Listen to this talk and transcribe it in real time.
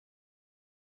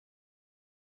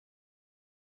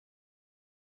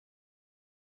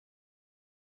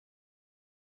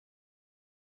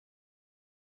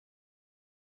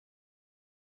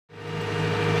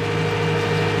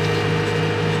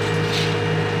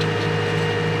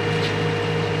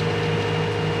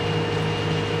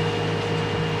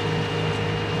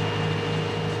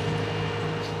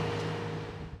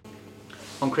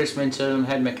I'm Chris Milton, I'm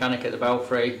head mechanic at the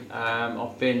Belfry.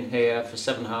 I've been here for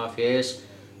 7.5 years.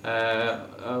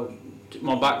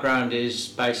 My background is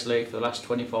basically for the last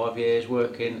 25 years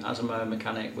working as a mower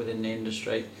mechanic within the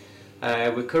industry.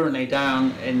 We're currently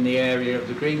down in the area of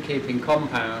the greenkeeping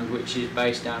compound, which is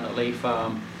based down at Lee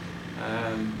Farm.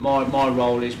 My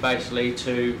role is basically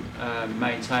to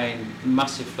maintain a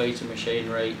massive fleet of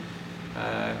machinery.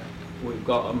 We've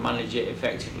got to manage it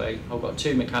effectively. I've got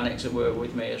 2 mechanics that work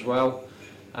with me as well,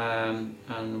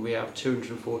 and we have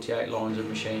 248 lines of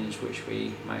machines which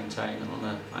we maintain on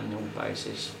an annual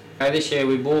basis. This year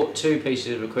we bought 2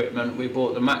 pieces of equipment. We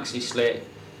bought the Maxislit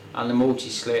and the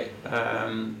Multi-Slit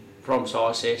from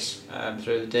SISIS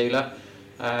through the dealer.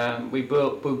 We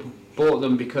bought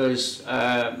them because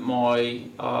our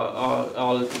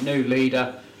new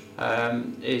leader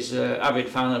is an avid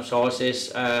fan of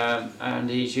SISIS, and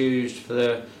he's used for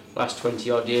the last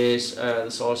 20 odd years the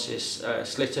SISIS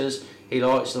Slitters. He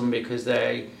likes them because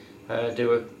they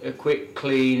do a quick,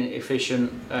 clean,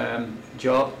 efficient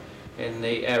job in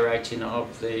the aerating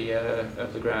of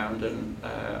the ground, and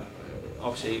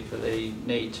obviously for the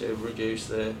need to reduce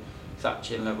the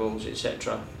thatching levels,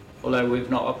 etc. Although we've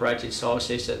not operated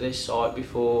SISIS at this site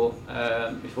before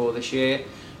this year,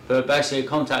 but basically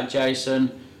contact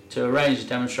Jason to arrange a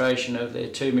demonstration of the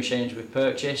 2 machines we've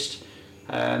purchased.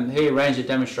 He arranged a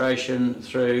demonstration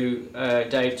through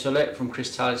Dave Tullett from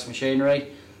SISIS Machinery,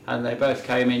 and they both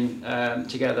came in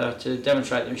together to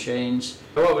demonstrate the machines.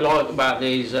 But what we like about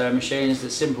these machines, they're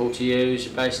simple to use.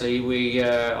 Basically we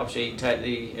obviously take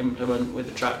the implement with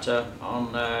the tractor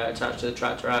on, attached to the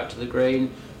tractor out to the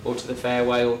green or to the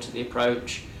fairway or to the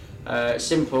approach.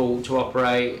 Simple to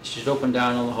operate, it's just up and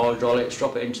down on the hydraulics,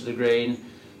 drop it into the green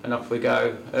and off we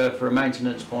go. For a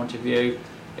maintenance point of view,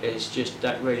 it's just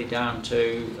really down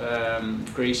to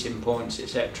greasing points,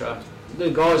 etc. The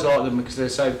guys like them because they're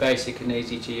so basic and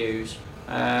easy to use.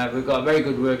 We've got a very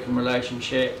good working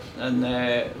relationship, and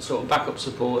their sort of backup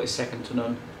support is second to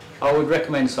none. I would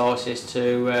recommend SISIS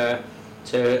to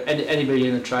anybody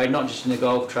in the trade, not just in the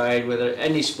golf trade, whether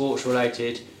any sports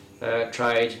related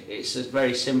trade. It's a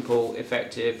very simple,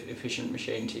 effective, efficient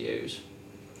machine to use.